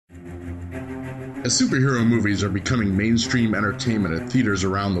As superhero movies are becoming mainstream entertainment at theaters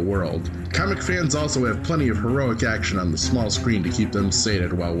around the world, comic fans also have plenty of heroic action on the small screen to keep them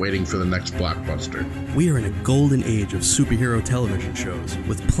sated while waiting for the next blockbuster. We are in a golden age of superhero television shows,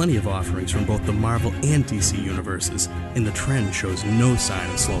 with plenty of offerings from both the Marvel and DC universes, and the trend shows no sign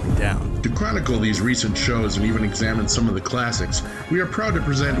of slowing down. To chronicle these recent shows and even examine some of the classics, we are proud to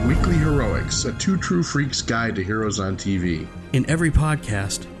present Weekly Heroics, a two true freaks guide to heroes on TV. In every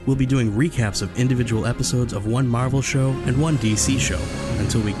podcast, we'll be doing recaps of individual episodes of one Marvel show and one DC show,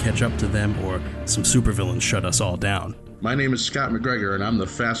 until we catch up to them or some supervillains shut us all down. My name is Scott McGregor, and I'm the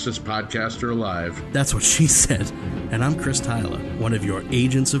fastest podcaster alive. That's what she said. And I'm Chris Tyler, one of your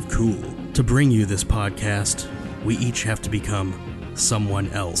agents of cool. To bring you this podcast, we each have to become someone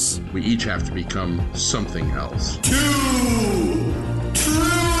else. We each have to become something else. 2, 2,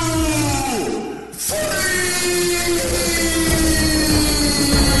 3!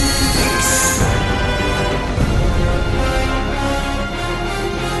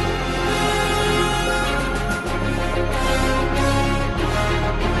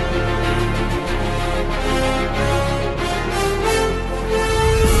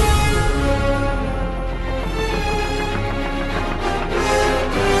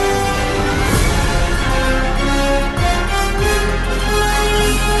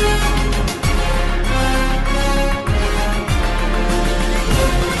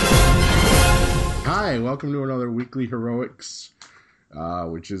 Welcome to another Weekly Heroics,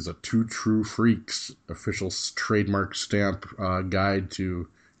 which is a Two True Freaks official trademark stamp guide to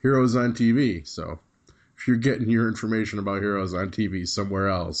heroes on TV. So if you're getting your information about heroes on TV somewhere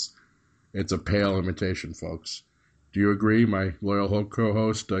else, it's a pale imitation, folks. Do you agree, my loyal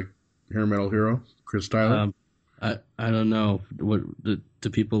co-host, Hair Metal Hero, Chris Tyler? I don't know. What do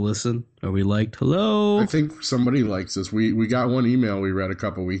people listen? Are we liked? Hello? I think somebody likes us. We got one email we read a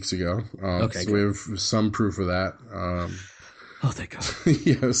couple weeks ago. Okay, so we have some proof of that. Oh, thank God.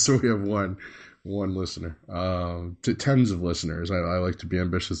 Yeah, so we have one listener. To tens of listeners. I like to be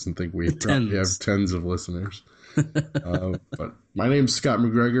ambitious and think we probably have tens of listeners. But my name's Scott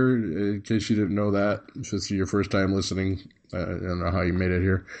McGregor, in case you didn't know that. If this is your first time listening, I don't know how you made it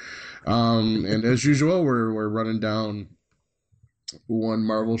here. And as usual, we're running down one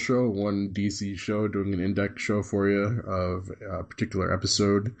Marvel show, one DC show, doing an index show for you of a particular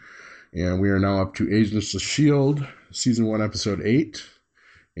episode. And we are now up to Agents of S.H.I.E.L.D., Season 1, Episode 8.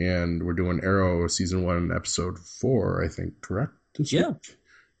 And we're doing Arrow, Season 1, Episode 4, I think, correct? Yeah. Week?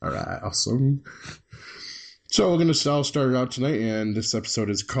 All right, awesome. So I'll start it out tonight, and this episode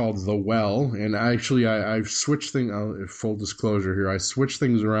is called The Well. And actually, I've switched things, full disclosure here, I switched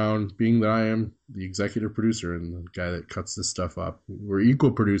things around, being that I am the executive producer and the guy that cuts this stuff up. We're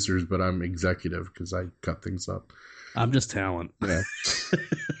equal producers, but I'm executive because I cut things up. I'm just talent. Yeah.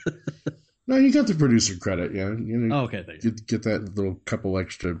 No, you got the producer credit, yeah. Okay, thank you. Get that little couple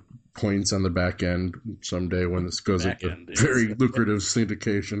extra points on the back end someday when this goes into very lucrative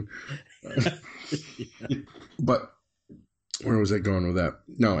syndication. Yeah. But where was I going with that?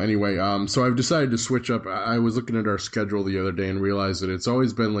 No, anyway, so I've decided to switch up. I was looking at our schedule the other day and realized that it's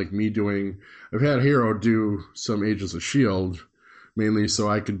always been like me I've had Hero do some Agents of S.H.I.E.L.D., mainly so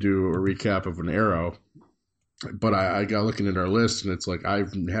I could do a recap of an Arrow. But I got looking at our list, and it's like I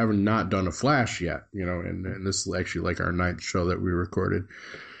haven't not done a Flash yet, and this is actually like our 9th show that we recorded.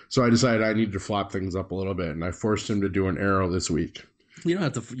 So I decided I needed to flop things up a little bit, and I forced him to do an Arrow this week. You don't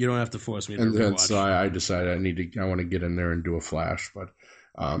have to force me to rewatch. And so I decided I want to get in there and do a Flash. But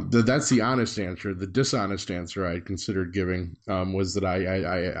that's the honest answer. The dishonest answer I considered giving was that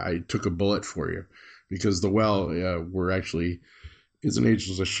I took a bullet for you, because The Well is an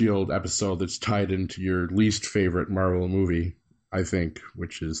Agents of S.H.I.E.L.D. episode that's tied into your least favorite Marvel movie, I think,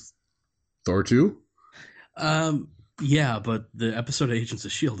 which is Thor 2. Yeah, but the episode of Agents of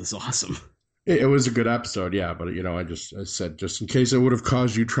S.H.I.E.L.D. is awesome. It was a good episode, yeah, but I said just in case it would have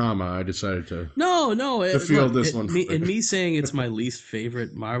caused you trauma, I decided to field this one. Me saying it's my least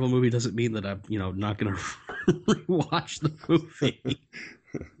favorite Marvel movie doesn't mean that I'm not going to rewatch the movie.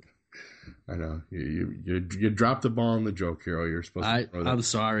 I know you dropped the ball on the joke, Hero. You're supposed to. I'm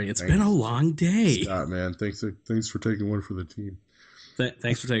sorry. It's been a long day. Scott, man, thanks for taking one for the team.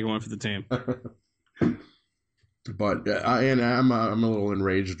 Thanks for taking one for the team. But I'm a little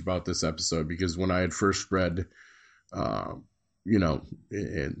enraged about this episode, because when I had first read, the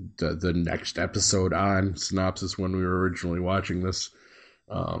next episode on synopsis when we were originally watching this,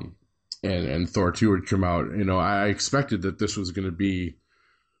 and Thor 2 would come out, I expected that this was going to be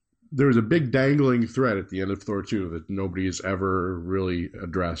there was a big dangling thread at the end of Thor 2 that nobody's ever really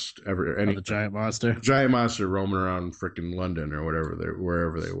addressed. The giant monster? Giant monster roaming around frickin' London or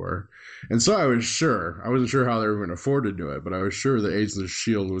wherever they were. And so I was sure. I wasn't sure how they were going to afford to do it, but I was sure the Agents of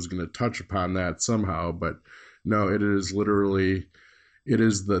S.H.I.E.L.D. was going to touch upon that somehow. But no, it is literally... It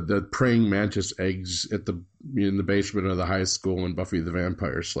is the praying mantis eggs in the basement of the high school in Buffy the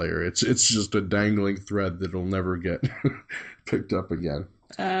Vampire Slayer. It's just a dangling thread that'll never get picked up again.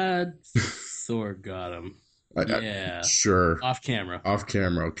 Thor got him. Yeah, sure. Off camera,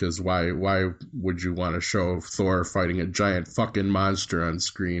 because why would you want to show Thor fighting a giant fucking monster on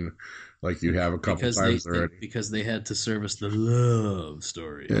screen like you have a couple times already? Because they had to service the love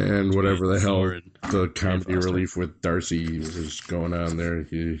story and whatever the hell the comedy relief with Darcy was going on there.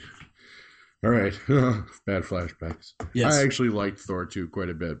 All right, bad flashbacks. Yes. I actually liked Thor 2 quite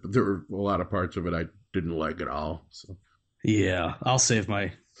a bit, but there were a lot of parts of it I didn't like at all. So yeah, I'll save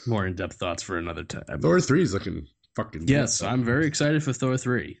my more in-depth thoughts for another time. Thor 3 is looking fucking yes, good. I'm very excited for Thor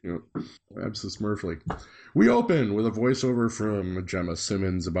 3. Yep. Absolutely. We open with a voiceover from Gemma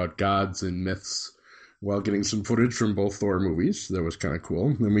Simmons about gods and myths while getting some footage from both Thor movies. That was kind of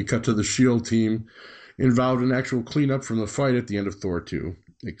cool. Then we cut to the S.H.I.E.L.D. team involved in actual cleanup from the fight at the end of Thor 2,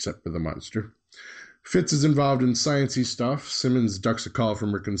 except for the monster. Fitz is involved in sciencey stuff. Simmons ducks a call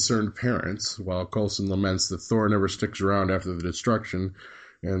from her concerned parents, while Coulson laments that Thor never sticks around after the destruction,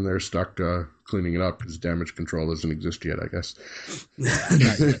 and they're stuck cleaning it up because damage control doesn't exist yet, I guess.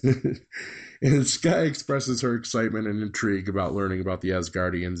 And Skye expresses her excitement and intrigue about learning about the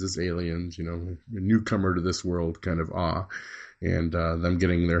Asgardians as aliens, a newcomer to this world kind of awe, and them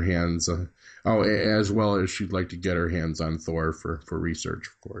getting their hands, as well as she'd like to get her hands on Thor for research,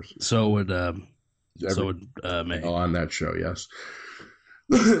 of course. So would May. On that show, yes.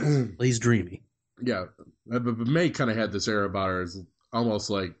 He's dreamy. Yeah, but May kind of had this air about her, as almost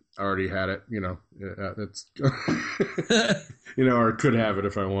like I already had it, it's, or could have it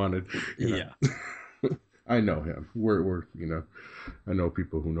if I wanted. Yeah. I know him. We're I know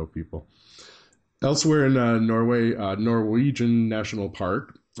people who know people. Elsewhere in Norway, Norwegian National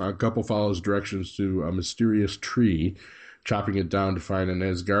Park, a couple follows directions to a mysterious tree, chopping it down to find an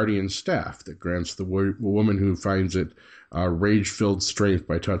Asgardian staff that grants the woman who finds it rage-filled strength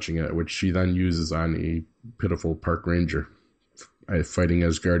by touching it, which she then uses on a pitiful park ranger. Fighting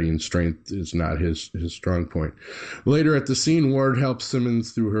Asgardian strength is not his strong point. Later at the scene, Ward helps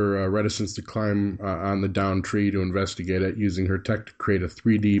Simmons through her reticence to climb on the downed tree to investigate it, using her tech to create a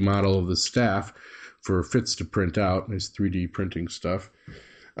 3D model of the staff for Fitz to print out, his 3D printing stuff.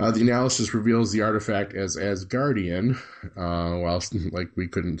 The analysis reveals the artifact as Asgardian, whilst we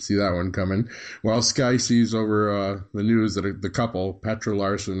couldn't see that one coming. While Skye sees over the news that the couple, Petra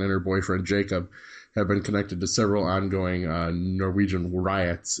Larson and her boyfriend Jacob, have been connected to several ongoing Norwegian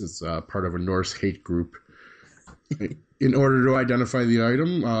riots as part of a Norse hate group. In order to identify the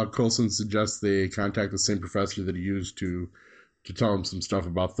item, Coulson suggests they contact the same professor that he used to tell him some stuff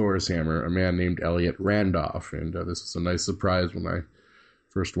about Thor's hammer, a man named Elliot Randolph. And this was a nice surprise when I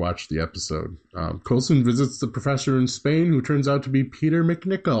first watched the episode. Coulson visits the professor in Spain, who turns out to be Peter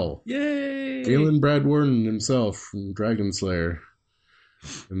McNichol. Yay! Galen Brad Warden himself from Dragonslayer.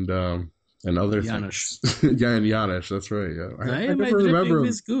 And other things. Yeah, and Janish, that's right. Yeah. I never remember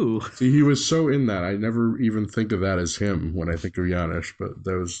him. See, he was so in that. I never even think of that as him when I think of Janish, but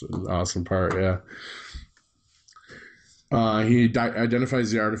that was an awesome part, yeah. He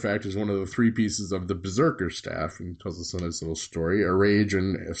identifies the artifact as one of the three pieces of the Berserker staff and tells us in his little story, a rage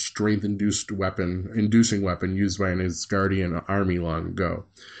and a strength-inducing weapon used by an Asgardian army long ago.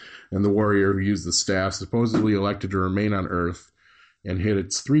 And the warrior who used the staff supposedly elected to remain on Earth and hid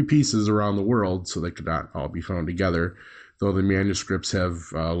its three pieces around the world so they could not all be found together, though the manuscripts have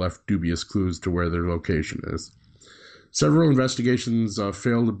left dubious clues to where their location is. Several investigations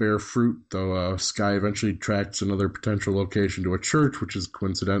failed to bear fruit, though Skye eventually tracks another potential location to a church, which is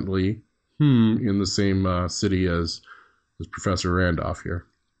coincidentally in the same city as Professor Randolph here.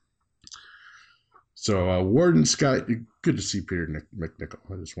 So, Ward and Skye, good to see Peter McNichol.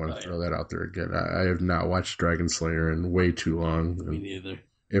 I just want to throw that out there again. I have not watched Dragonslayer in way too long. Me neither.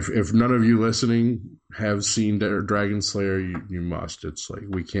 If none of you listening have seen Dragonslayer, you must. It's like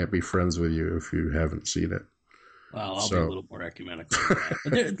we can't be friends with you if you haven't seen it. Well, I'll be a little more ecumenical.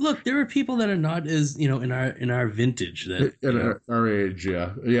 But there are people that are not as in our vintage that our age.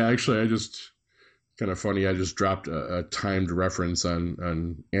 Yeah. Actually, I just kind of funny. I just dropped a timed reference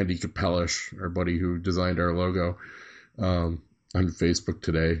on Andy Capellish, our buddy who designed our logo, on Facebook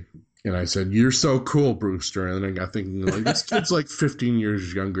today. And I said, "You're so cool, Brewster." And then I got thinking, like, this kid's like 15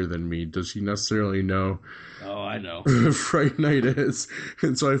 years younger than me. Does he necessarily know? Oh, I know. Fright Night is.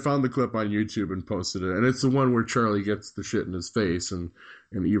 And so I found the clip on YouTube and posted it. And it's the one where Charlie gets the shit in his face and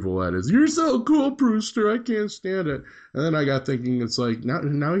Evil Ed is, "You're so cool, Brewster. I can't stand it." And then I got thinking, it's like,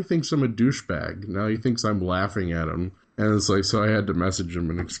 now he thinks I'm a douchebag. Now he thinks I'm laughing at him. And it's like, so I had to message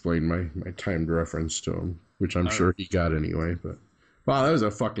him and explain my timed reference to him, which I'm sure he got anyway, but. Wow, that was a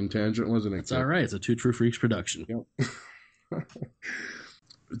fucking tangent, wasn't it? It's all right. It's a Two True Freaks production. Yep.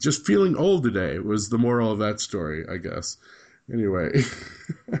 Just feeling old today was the moral of that story, I guess. Anyway,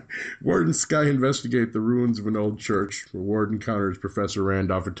 Ward and Sky investigate the ruins of an old church, where Ward encounters Professor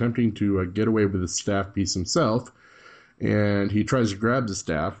Randolph attempting to get away with the staff piece himself, and he tries to grab the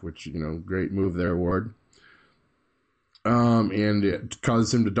staff, which, great move there, Ward. And it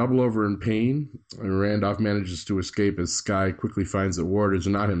causes him to double over in pain. And Randolph manages to escape as Sky quickly finds that Ward is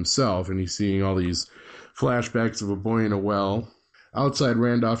not himself, and he's seeing all these flashbacks of a boy in a well. Outside,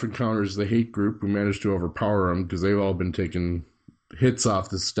 Randolph encounters the hate group, who managed to overpower him because they've all been taking hits off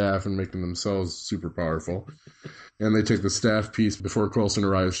the staff and making themselves super powerful. And they take the staff piece before Coulson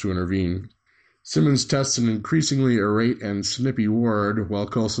arrives to intervene. Simmons tests an increasingly irate and snippy Ward, while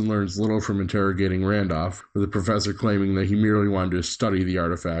Coulson learns little from interrogating Randolph, with the professor claiming that he merely wanted to study the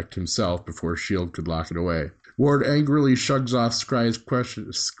artifact himself before S.H.I.E.L.D. could lock it away. Ward angrily shrugs off Sky's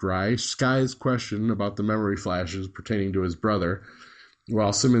question about the memory flashes pertaining to his brother,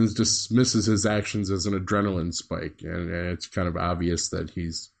 while Simmons dismisses his actions as an adrenaline spike, and it's kind of obvious that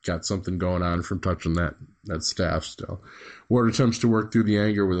he's got something going on from touching that staff still. Ward attempts to work through the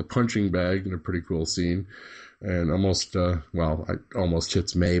anger with a punching bag in a pretty cool scene, and almost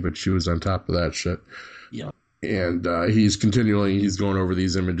hits May, but she was on top of that shit. Yeah. And he's going over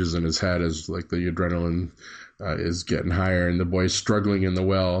these images in his head as like the adrenaline is getting higher, and the boy's struggling in the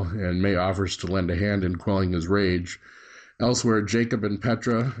well, and May offers to lend a hand in quelling his rage. Elsewhere, Jacob and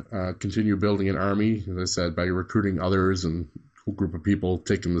Petra continue building an army, as I said, by recruiting others and a whole group of people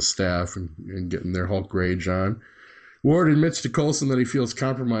taking the staff and getting their Hulk rage on. Ward admits to Coulson that he feels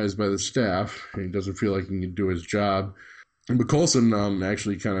compromised by the staff, and he doesn't feel like he can do his job. But Coulson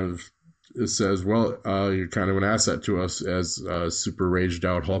actually kind of says, well, you're kind of an asset to us as a super raged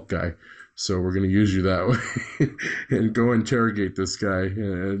out Hulk guy, so we're going to use you that way and go interrogate this guy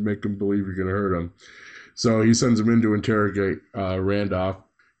and make him believe you're going to hurt him. So he sends him in to interrogate Randolph,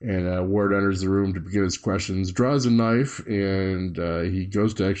 and Ward enters the room to begin his questions, draws a knife, and he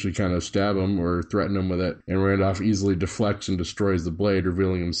goes to actually kind of stab him or threaten him with it, and Randolph easily deflects and destroys the blade,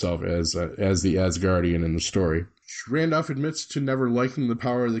 revealing himself as the Asgardian in the story. Randolph admits to never liking the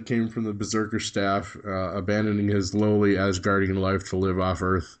power that came from the Berserker staff, abandoning his lowly Asgardian life to live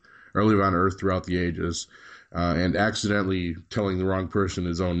on Earth throughout the ages. And accidentally telling the wrong person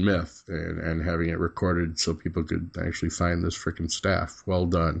his own myth and having it recorded so people could actually find this frickin' staff. Well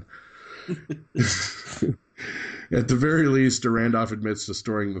done. At the very least, Randolph admits to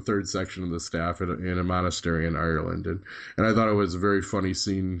storing the third section of the staff in a monastery in Ireland. And I thought it was a very funny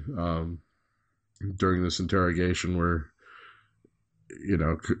scene during this interrogation where,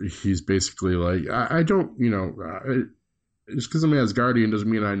 he's basically like, I don't, just because I'm Asgardian doesn't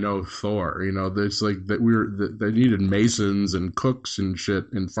mean I know Thor. There's like that they needed masons and cooks and shit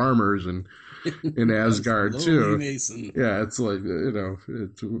and farmers and in Asgard too. Mason. Yeah, it's like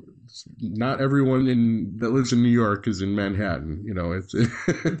it's not everyone that lives in New York is in Manhattan.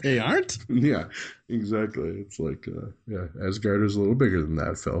 They aren't. Yeah, exactly. It's like Asgard is a little bigger than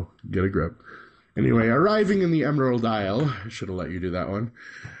that. Phil, get a grip. Anyway, arriving in the Emerald Isle, I should have let you do that one.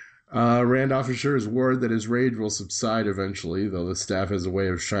 Randolph assures Ward that his rage will subside eventually, though the staff has a way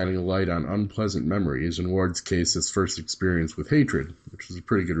of shining a light on unpleasant memories, in Ward's case, his first experience with hatred, which is a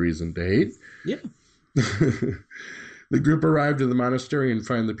pretty good reason to hate. Yeah. The group arrive to the monastery and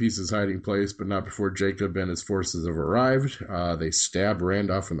find the pieces hiding place, but not before Jacob and his forces have arrived. They stab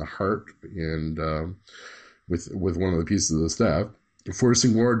Randolph in the heart and with one of the pieces of the staff.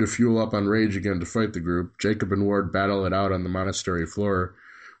 Forcing Ward to fuel up on rage again to fight the group, Jacob and Ward battle it out on the monastery floor,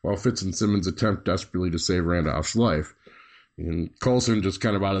 while Fitz and Simmons attempt desperately to save Randolph's life. And Coulson, just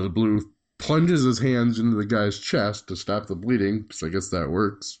kind of out of the blue, plunges his hands into the guy's chest to stop the bleeding, because I guess that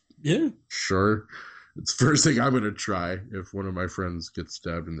works. Yeah. Sure. It's the first thing I'm going to try if one of my friends gets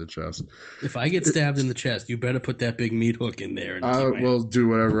stabbed in the chest. If I get stabbed in the chest, you better put that big meat hook in there. I will do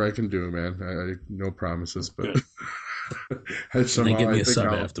whatever I can do, man. I no promises, but somehow give me a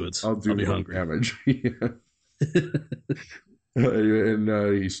sub afterwards. I'll do more damage. And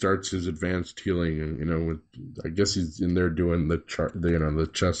he starts his advanced healing, and I guess he's in there doing the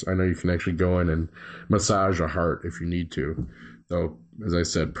chest. I know you can actually go in and massage a heart if you need to. Though, as I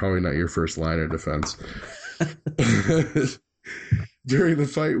said, probably not your first line of defense. During the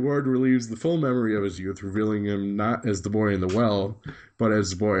fight, Ward relieves the full memory of his youth, revealing him not as the boy in the well, but as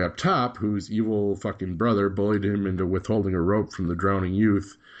the boy up top, whose evil fucking brother bullied him into withholding a rope from the drowning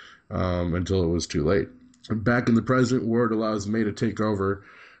youth until it was too late. Back in the present, Ward allows May to take over,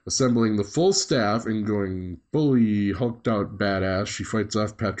 assembling the full staff and going fully hulked out badass. She fights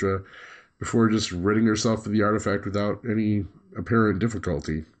off Petra before just ridding herself of the artifact without any apparent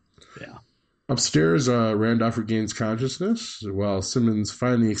difficulty. Yeah. Upstairs, Randolph regains consciousness. While Simmons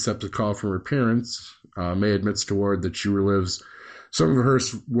finally accepts a call from her parents, May admits to Ward that she relives some of her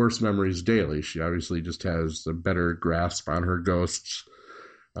worst memories daily. She obviously just has a better grasp on her ghosts,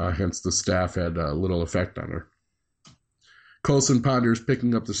 hence the staff had little effect on her. Coulson ponders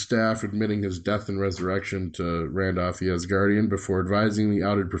picking up the staff, admitting his death and resurrection to Randolph the Asgardian before advising the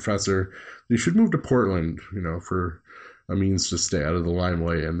outed professor that he should move to Portland, for a means to stay out of the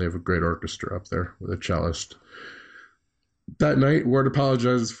limelight, and they have a great orchestra up there with a cellist. That night, Ward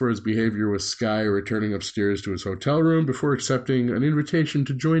apologizes for his behavior with Skye, returning upstairs to his hotel room before accepting an invitation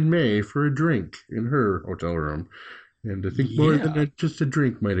to join May for a drink in her hotel room. And I think more than just a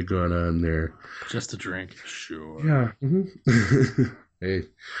drink might have gone on there. Just a drink, sure. Yeah. Mm-hmm. Hey,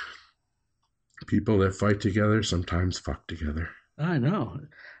 people that fight together sometimes fuck together. I know.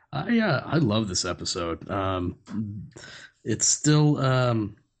 I love this episode. It's still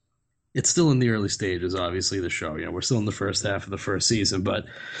in the early stages, obviously, the show. We're still in the first half of the first season, but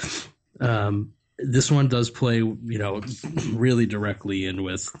this one does play, really directly in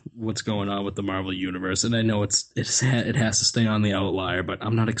with what's going on with the Marvel Universe. And I know it has to stay on the outlier, but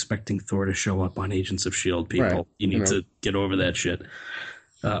I'm not expecting Thor to show up on Agents of S.H.I.E.L.D., people. Right. You need to get over that shit.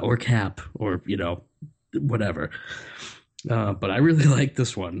 Or Cap, or, whatever. But I really like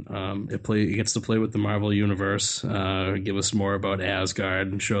this one. It gets to play with the Marvel Universe, give us more about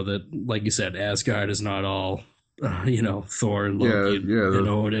Asgard, and show that, like you said, Asgard is not all, Thor and Loki and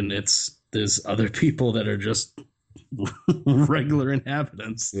Odin. There's other people that are just regular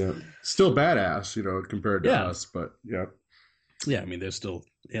inhabitants. Yeah, still badass, compared to us, but yeah. Yeah, I mean, they're still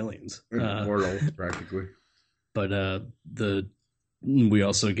aliens. Immortal, practically. But we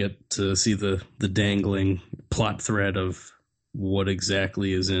also get to see the dangling plot thread of what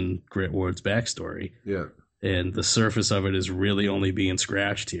exactly is in Grant Ward's backstory. Yeah. And the surface of it is really only being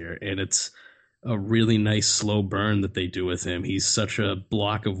scratched here. And it's a really nice slow burn that they do with him. He's such a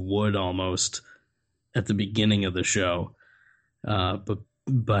block of wood almost at the beginning of the show. But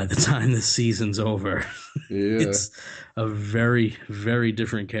by the time the season's over, it's a very, very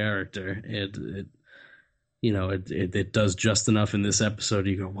different character. It does just enough in this episode.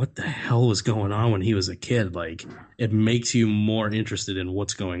 You go, what the hell was going on when he was a kid? Like, it makes you more interested in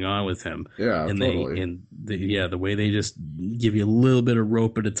what's going on with him. Yeah, and totally. The way they just give you a little bit of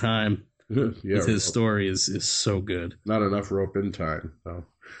rope at a time with his story is so good. Not enough rope in time, though.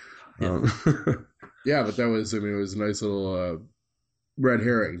 Yeah, but that was, it was a nice little red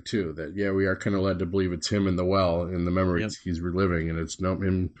herring too, that we are kind of led to believe it's him in the well in the memories he's reliving, and it's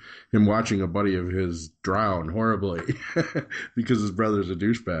him watching a buddy of his drown horribly because his brother's a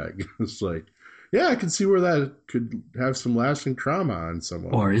douchebag. It's like, I can see where that could have some lasting trauma on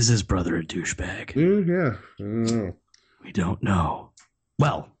someone. Or is his brother a douchebag? I don't know. We don't know.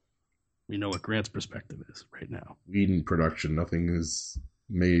 Well, we know what Grant's perspective is right now. Whedon production, nothing is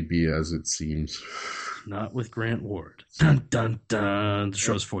maybe as it seems. Not with Grant Ward. Dun, dun, dun. The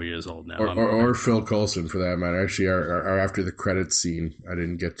show's 4 years old now. Or Phil Coulson, for that matter. Actually, our after the credits scene I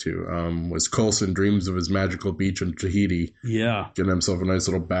didn't get to was Coulson dreams of his magical beach in Tahiti. Yeah. Getting himself a nice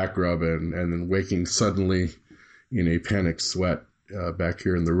little back rub and then waking suddenly in a panicked sweat back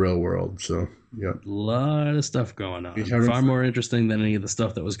here in the real world. So, yeah. A lot of stuff going on. Far more interesting than any of the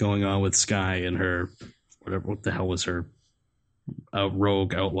stuff that was going on with Skye and her, what the hell was her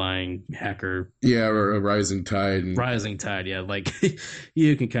rogue outlying hacker. Yeah, or a Rising Tide. Rising Tide, yeah. Like,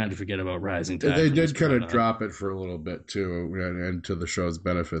 you can kind of forget about Rising Tide. They did kind of drop it for a little bit, too, and to the show's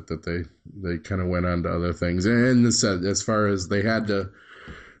benefit that they kind of went on to other things. And as far as they had to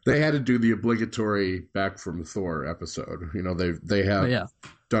do the obligatory Back from Thor episode. They have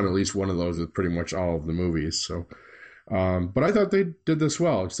done at least one of those with pretty much all of the movies, so... but I thought they did this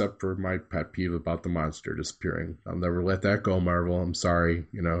well, except for my pet peeve about the monster disappearing. I'll never let that go, Marvel. I'm sorry.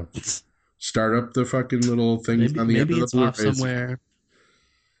 Start up the fucking little things on the end of the Blu-rays. Maybe it's off somewhere.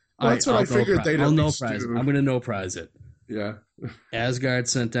 Well, that's what I figured they'd I'll no prize it. I'm going to no prize it. Yeah. Asgard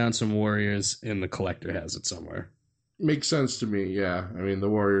sent down some warriors, and the Collector has it somewhere. Makes sense to me, yeah. I mean, the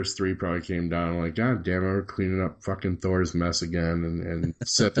Warriors 3 probably came down like, God damn it, we're cleaning up fucking Thor's mess again. And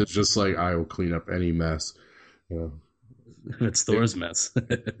Seth is just like, I will clean up any mess. It's Thor's mess.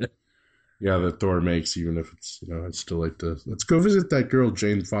 Yeah, that Thor makes, even if it's, I'd still like to. Let's go visit that girl,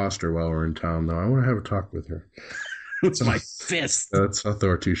 Jane Foster, while we're in town, though. I want to have a talk with her. It's my fist. That's how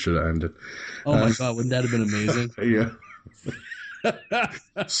Thor 2 should have ended. Oh my God, wouldn't that have been amazing? Yeah.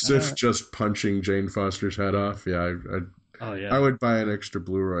 Sif just punching Jane Foster's head off. Yeah, I would buy an extra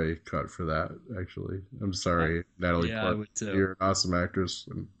Blu-ray cut for that, actually. I'm sorry, Natalie Portman. I would too. You're an awesome actress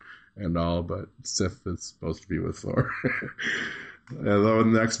and all, but Sif is supposed to be with Thor. Although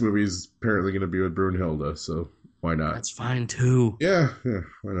the next movie is apparently going to be with Brunhilde, so why not? That's fine too. Yeah,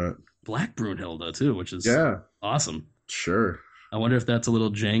 why not? Black Brunhilde too, which is awesome. Sure. I wonder if that's a little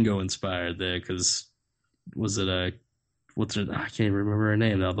Django inspired there, because was it I can't even remember her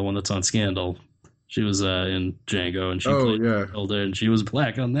name now. The one that's on Scandal. She was in Django, and she played Brunhilde, and she was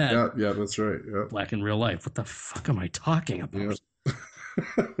black on that. Yeah, that's right. Yeah. Black in real life. What the fuck am I talking about? Yeah.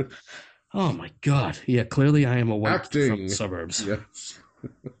 Oh my God! Yeah, clearly I am a white kid from the suburbs. Yes.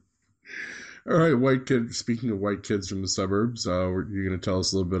 All right, white kid. Speaking of white kids from the suburbs, you're going to tell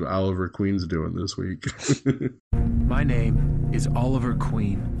us a little bit of Oliver Queen's doing this week. My name is Oliver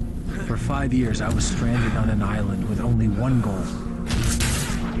Queen. For 5 years, I was stranded on an island with only one goal: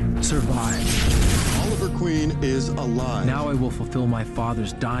 survive. Oliver Queen is alive. Now I will fulfill my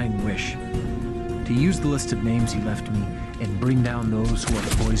father's dying wish to use the list of names he left me and bring down those who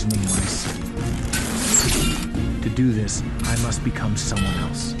are poisoning my city. To do this, I must become someone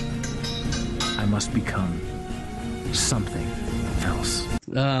else. I must become something else.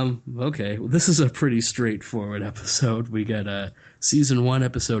 Okay. Well, this is a pretty straightforward episode. We got season 1,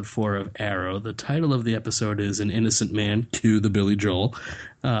 episode 4 of Arrow. The title of the episode is An Innocent Man, cue the Billy Joel.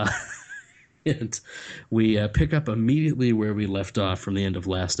 And we pick up immediately where we left off from the end of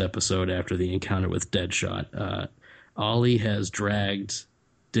last episode after the encounter with Deadshot. Ollie has dragged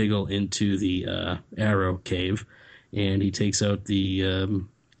Diggle into the Arrow cave, and he takes out the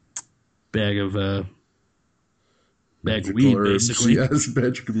bag of weed, herbs, basically. Yes,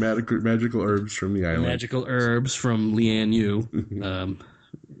 magical herbs from the island. Magical herbs from Lian Yu,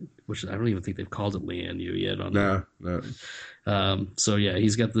 which I don't even think they've called it Lian Yu yet. No. So yeah,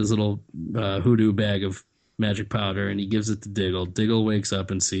 he's got this little hoodoo bag of magic powder, and he gives it to Diggle. Diggle wakes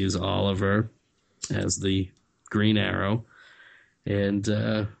up and sees Oliver as the Green Arrow, and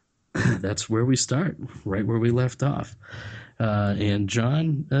that's where we start, right where we left off. And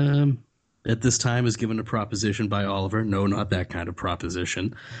John, at this time, is given a proposition by Oliver. No, not that kind of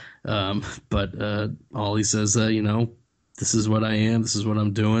proposition. But Ollie says, this is what I am. This is what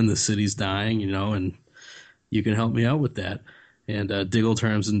I'm doing. The city's dying, and you can help me out with that. And Diggle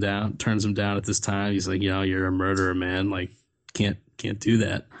turns him down at this time. He's like, you're a murderer, man. Like, can't do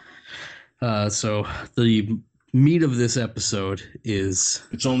that. So the meat of this episode is...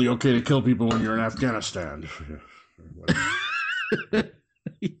 It's only okay to kill people when you're in Afghanistan.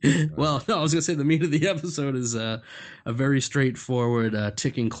 Well, no, I was going to say the meat of the episode is a very straightforward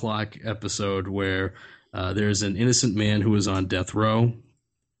ticking clock episode where there's an innocent man who is on death row.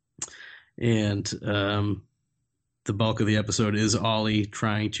 And the bulk of the episode is Ollie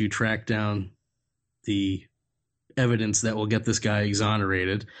trying to track down the evidence that will get this guy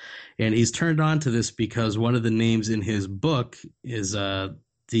exonerated. And he's turned on to this because one of the names in his book is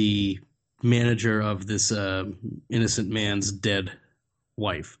the manager of this innocent man's dead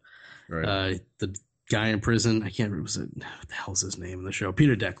wife. Right. The guy in prison, I can't remember, what the hell's his name in the show?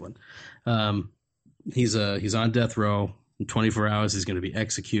 Peter Declan. He's on death row. In 24 hours, he's going to be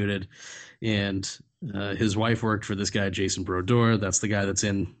executed. And his wife worked for this guy, Jason Brodeur. That's the guy that's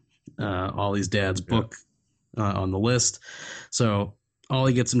in Ollie's dad's book on the list. So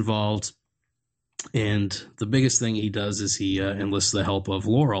Ollie gets involved, and the biggest thing he does is he enlists the help of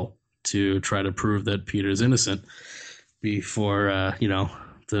Laurel to try to prove that Peter's innocent before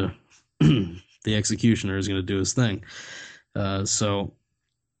the the executioner is going to do his thing. So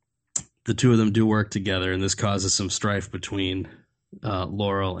the two of them do work together, and this causes some strife between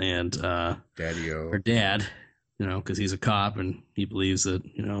Laurel and Daddy-O. her dad, because he's a cop and he believes that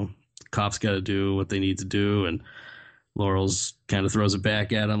cops got to do what they need to do, and Laurel's kind of throws it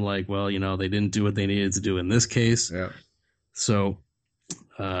back at him like, well, they didn't do what they needed to do in this case. Yeah. So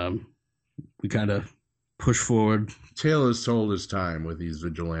we kind of push forward. Tale has told his time with these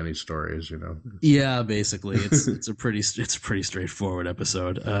vigilante stories, Yeah, basically, it's a pretty straightforward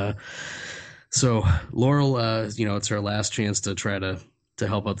episode. So Laurel, it's her last chance to try to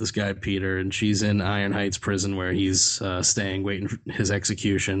help out this guy Peter, and she's in Iron Heights prison where he's staying, waiting for his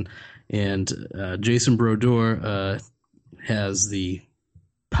execution. And Jason Brodeur has the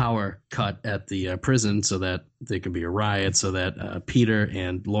power cut at the prison so that there can be a riot, so that Peter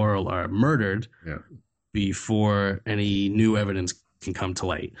and Laurel are murdered. Yeah. before any new evidence can come to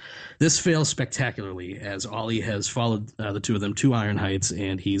light. This fails spectacularly as Ollie has followed the two of them to Iron Heights,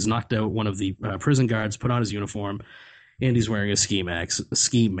 and he's knocked out one of the prison guards, put on his uniform, and he's wearing a ski mask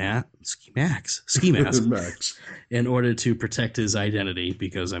in order to protect his identity,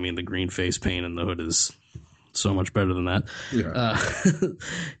 because, I mean, the green face paint and the hood is so much better than that. Yeah.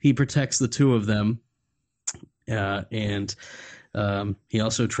 He protects the two of them, and he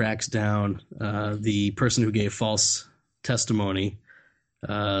also tracks down the person who gave false testimony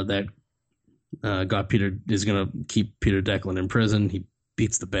that got Peter, is going to keep Peter Declan in prison. He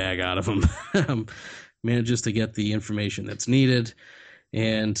beats the bag out of him, manages to get the information that's needed,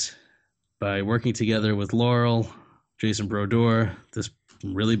 and by working together with Laurel, Jason Brodeur, this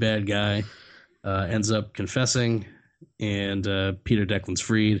really bad guy, ends up confessing, and Peter Declan's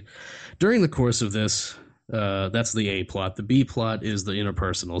freed. During the course of this, that's the A plot. The B plot is the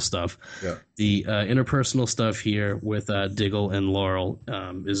interpersonal stuff. Yeah. The interpersonal stuff here with Diggle and Laurel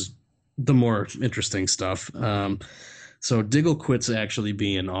is the more interesting stuff. So Diggle quits actually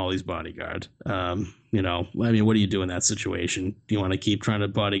being Ollie's bodyguard. You know, I mean, what do you do in that situation? Do you want to keep trying to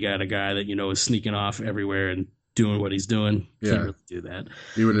bodyguard a guy that you know is sneaking off everywhere and doing what he's doing? Yeah. Can't really do that.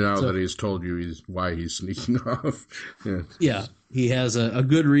 Even now that he's told you why he's sneaking off. Yeah. He has a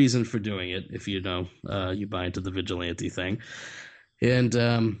good reason for doing it, if you know, you buy into the vigilante thing. And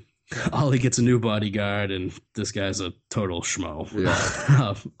Ollie gets a new bodyguard, and this guy's a total schmo.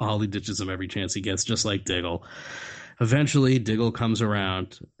 Yeah. Ollie ditches him every chance he gets, just like Diggle. Eventually, Diggle comes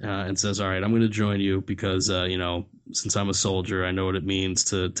around and says, all right, I'm going to join you because, you know, since I'm a soldier, I know what it means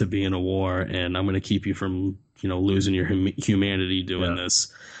to be in a war, and I'm going to keep you from, you know, losing your humanity doing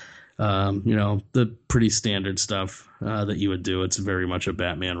this. You know, the pretty standard stuff that you would do. It's very much a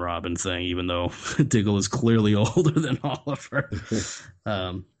Batman Robin thing, even though Diggle is clearly older than Oliver.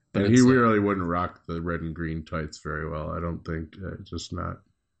 But he really wouldn't rock the red and green tights very well. I don't think. Just not.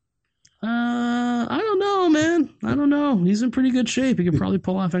 I don't know, man. I don't know. He's in pretty good shape. He could probably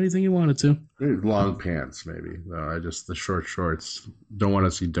pull off anything he wanted to. Long pants, maybe. No, the short shorts. Don't want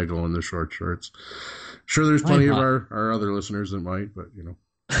to see Diggle in the short shorts. Sure, there's plenty of our other listeners that might, but, you know.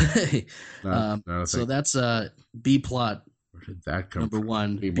 So that's B plot. Where did that come number from?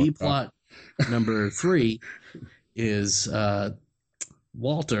 one. B plot number 3 is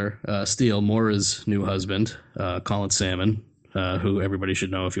Walter Steele, Moira's new husband, Colin Salmon, who everybody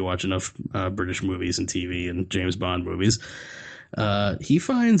should know if you watch enough British movies and TV and James Bond movies. He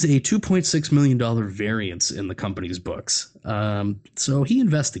finds a $2.6 million variance in the company's books. So he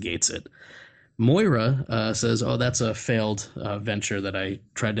investigates it. Moira says, oh, that's a failed venture that I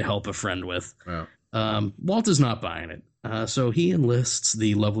tried to help a friend with. Yeah. Walter's not buying it. So he enlists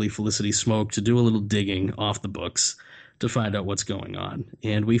the lovely Felicity Smoke to do a little digging off the books to find out what's going on.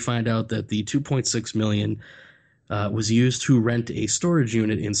 And we find out that the $2.6 million was used to rent a storage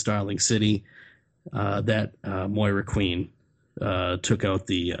unit in Starling City that Moira Queen took out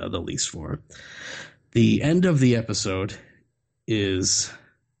the lease for. The end of the episode is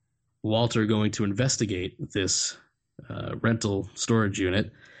Walter going to investigate this rental storage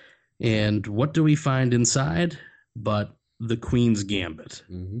unit. And what do we find inside but the Queen's Gambit?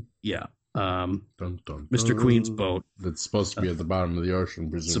 Mm-hmm. Yeah. Mr. Queen's boat. That's supposed to be at the bottom of the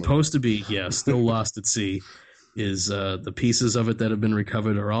ocean, presumably. Supposed to be, yeah, still lost at sea. Is the pieces of it that have been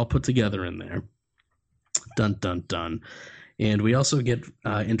recovered are all put together in there. Dun, dun, dun. And we also get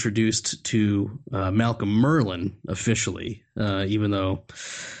introduced to Malcolm Merlin officially, even though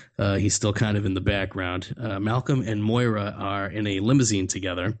he's still kind of in the background. Malcolm and Moira are in a limousine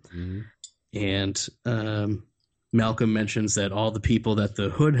together. Mm-hmm. And Malcolm mentions that all the people that the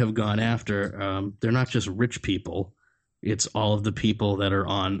Hood have gone after, they're not just rich people. It's all of the people that are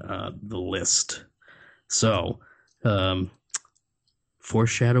on the list. So,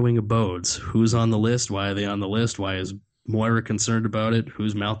 foreshadowing abodes. Who's on the list? Why are they on the list? Why is Moira concerned about it?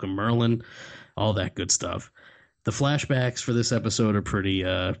 Who's Malcolm Merlin? All that good stuff. The flashbacks for this episode are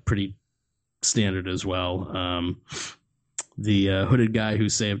pretty standard as well. The hooded guy who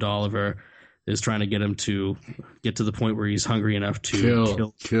saved Oliver is trying to get him to get to the point where he's hungry enough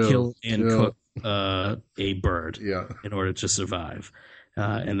to kill and cook a bird in order to survive.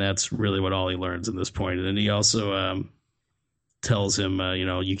 And that's really what Ollie learns in this point. And then he also tells him,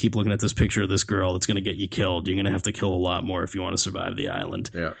 you keep looking at this picture of this girl, it's going to get you killed. You're going to have to kill a lot more if you want to survive the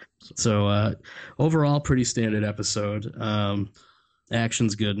island. Yeah. So overall, pretty standard episode.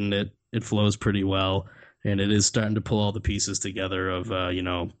 Action's good in it. It flows pretty well. And it is starting to pull all the pieces together of,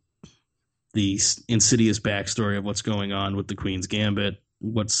 the insidious backstory of what's going on with the Queen's Gambit.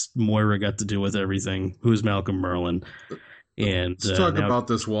 What's Moira got to do with everything? Who's Malcolm Merlin? And let's talk about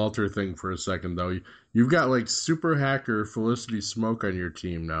this Walter thing for a second, though. You've got like super hacker Felicity Smoke on your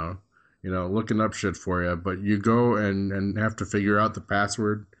team now, looking up shit for you, but you go and have to figure out the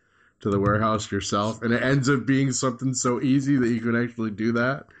password to the warehouse yourself, and it ends up being something so easy that you can actually do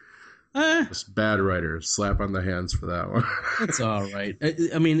that. Just bad writer. Slap on the hands for that one. That's all right.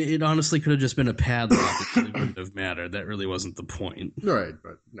 I mean, it honestly could have just been a padlock. It really wouldn't have mattered. That really wasn't the point. Right,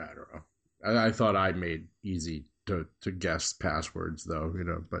 but I don't know. I thought I made easy to guess passwords, though,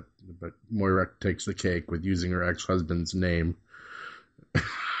 but Moira takes the cake with using her ex-husband's name.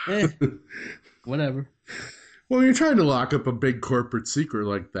 Whatever. Well, you're trying to lock up a big corporate secret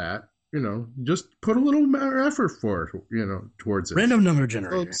like that. Just put a little more effort for it, towards it. Random number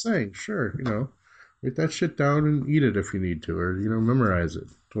generator. Well, I'm saying, sure, write that shit down and eat it if you need to, or, memorize it.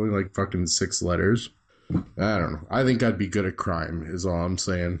 It's only like fucking 6 letters. I don't know. I think I'd be good at crime, is all I'm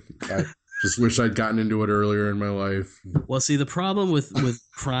saying. I just wish I'd gotten into it earlier in my life. Well, see, the problem with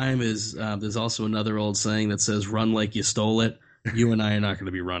crime is there's also another old saying that says, run like you stole it. You and I are not going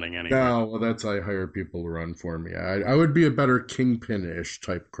to be running anyway. No, well, that's how I hire people to run for me. I would be a better kingpin-ish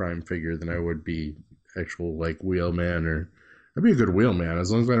type crime figure than I would be actual, like, wheelman, or I'd be a good wheelman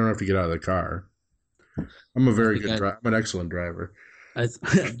as long as I don't have to get out of the car. I'm a very good driver. I'm an excellent driver. Yeah,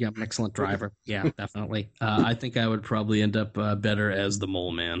 I'm an excellent driver. Yeah, definitely. I think I would probably end up better as the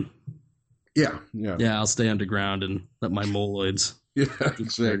mole man. Yeah. Yeah, I'll stay underground and let my moloids. Yeah,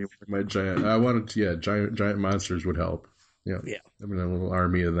 exactly. My giant monsters would help. Yeah. I mean, a little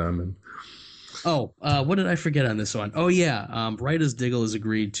army of them. And what did I forget on this one? Oh, yeah. Right as Diggle has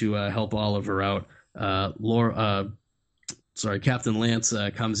agreed to help Oliver out, Captain Lance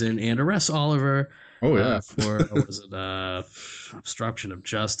comes in and arrests Oliver. Oh, yeah. For, what was it, obstruction of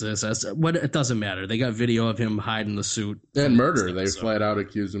justice. It doesn't matter. They got video of him hiding the suit. And murder. They flat out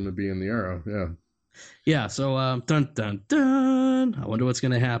accused him of being the Arrow. Yeah. Yeah, so dun dun dun. I wonder what's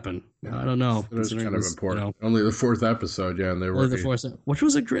going to happen. I don't know. It was kind of important. Only the 4th episode, yeah, and they were the 4th, which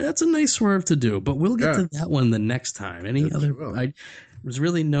was that's a nice swerve to do. But we'll get to that one the next time. There's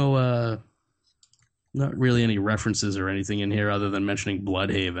really not really any references or anything in here other than mentioning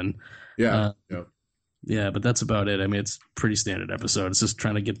Bloodhaven. Yeah, yeah, but that's about it. I mean, it's a pretty standard episode. It's just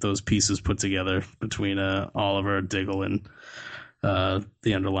trying to get those pieces put together between Oliver, Diggle, and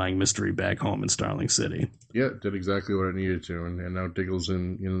the underlying mystery back home in Starling City. Yeah, did exactly what it needed to, and now Diggle's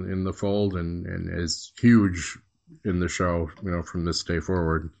in the fold and is huge in the show, from this day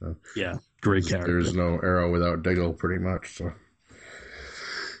forward. So yeah, great character. There's no Arrow without Diggle, pretty much. So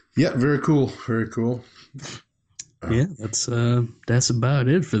yeah, very cool, very cool. Yeah, that's about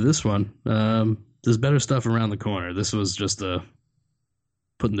it for this one. There's better stuff around the corner. This was just a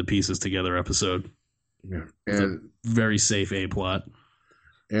putting the pieces together episode. Yeah, and very safe A plot.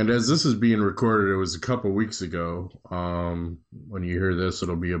 And as this is being recorded, it was a couple weeks ago. When you hear this,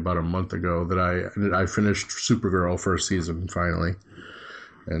 it'll be about a month ago that I finished Supergirl first season finally,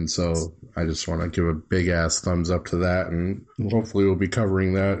 and so I just want to give a big ass thumbs up to that, and hopefully we'll be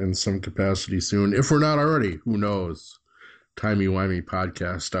covering that in some capacity soon. If we're not already, who knows? Timey-wimey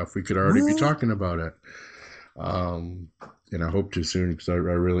podcast stuff. We could already be talking about it. And I hope to soon because I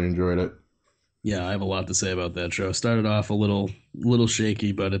really enjoyed it. Yeah, I have a lot to say about that show. Started off a little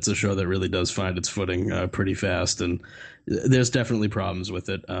shaky, but it's a show that really does find its footing pretty fast, and there's definitely problems with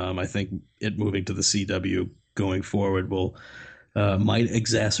it. I think it moving to the CW going forward might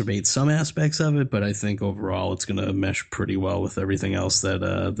exacerbate some aspects of it, but I think overall it's going to mesh pretty well with everything else that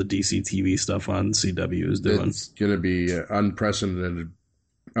the DC TV stuff on CW is doing. It's going to be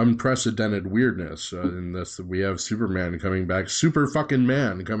unprecedented weirdness in this. We have Superman coming back, Super fucking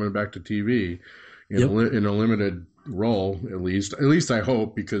Man coming back to TV in a limited role, at least I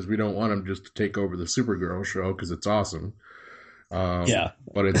hope, because we don't want him just to take over the Supergirl show because it's awesome. But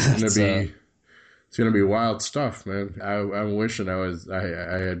it's going to be wild stuff, man. I'm wishing I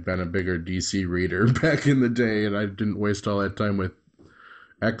had been a bigger DC reader back in the day and I didn't waste all that time with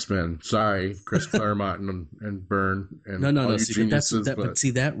X-Men. Sorry, Chris Claremont and Byrne and no.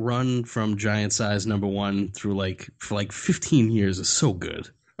 See, that run from Giant Size #1 through for 15 years is so good.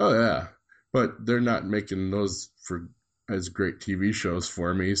 Oh yeah, but they're not making those for as great TV shows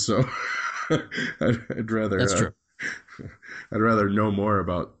for me. So I'd rather that's true. I'd rather know more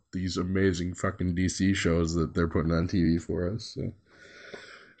about these amazing fucking DC shows that they're putting on TV for us. So,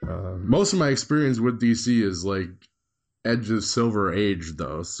 most of my experience with DC is Edge of Silver Age,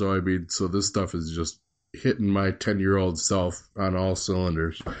 though. So so this stuff is just hitting my 10-year-old self on all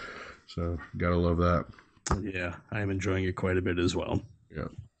cylinders. So gotta love that. Yeah, I am enjoying it quite a bit as well. Yeah.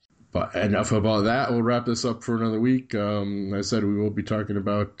 But enough about that. We'll wrap this up for another week. I said we will be talking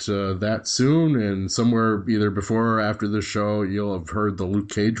about that soon, and somewhere either before or after the show, you'll have heard the Luke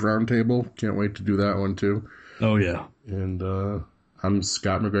Cage roundtable. Can't wait to do that one too. Oh yeah. And I'm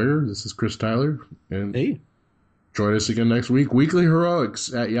Scott McGregor. This is Chris Tyler. And hey, join us again next week.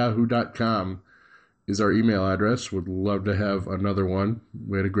 weeklyheroics@yahoo.com is our email address. Would love to have another one.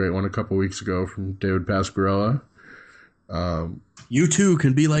 We had a great one a couple weeks ago from David Pasquarella. You too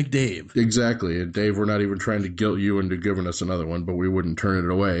can be like Dave. Exactly. And Dave, we're not even trying to guilt you into giving us another one, but we wouldn't turn it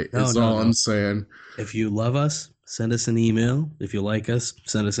away. That's all I'm saying. If you love us, send us an email. If you like us,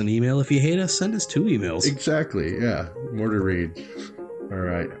 send us an email. If you hate us, send us 2 emails. Exactly. Yeah. More to read. All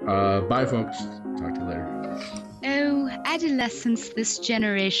right. Bye, folks. Talk to you later. Oh, adolescents this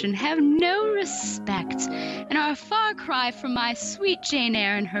generation have no respect and are a far cry from my sweet Jane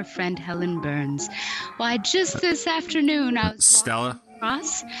Eyre and her friend Helen Burns. Why, just this afternoon I was Stella?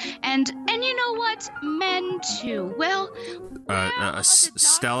 across, and you know what? Men too. Well,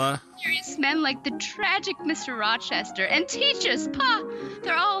 Stella? Serious men like the tragic Mr. Rochester and teachers,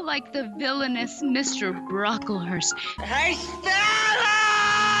 they're all like the villainous Mr. Brocklehurst. Hey, Stella!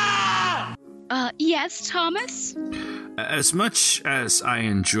 Yes, Thomas? As much as I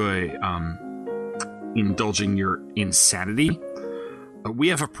enjoy indulging your insanity, we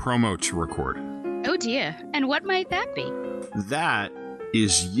have a promo to record. Oh dear, and what might that be? That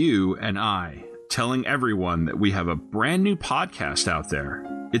is you and I telling everyone that we have a brand new podcast out there.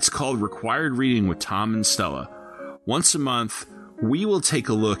 It's called Required Reading with Tom and Stella. Once a month, we will take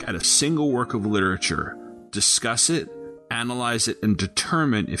a look at a single work of literature, discuss it, analyze it, and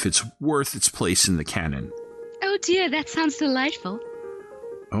determine if it's worth its place in the canon. Oh dear, that sounds delightful.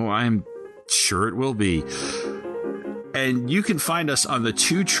 Oh, I'm sure it will be. And you can find us on the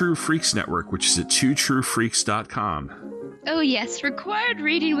Two True Freaks Network, which is at twotruefreaks.com. Oh yes, Required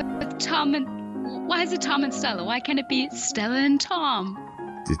Reading with Tom and... Why is it Tom and Stella? Why can't it be Stella and Tom?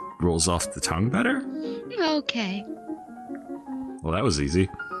 It rolls off the tongue better? Okay. Well, that was easy.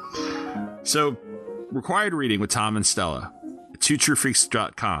 So, Required Reading with Tom and Stella at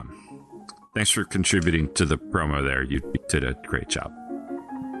twotruefreaks.com. Thanks for contributing to the promo there. You did a great job.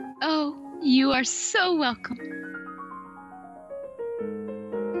 Oh, you are so welcome.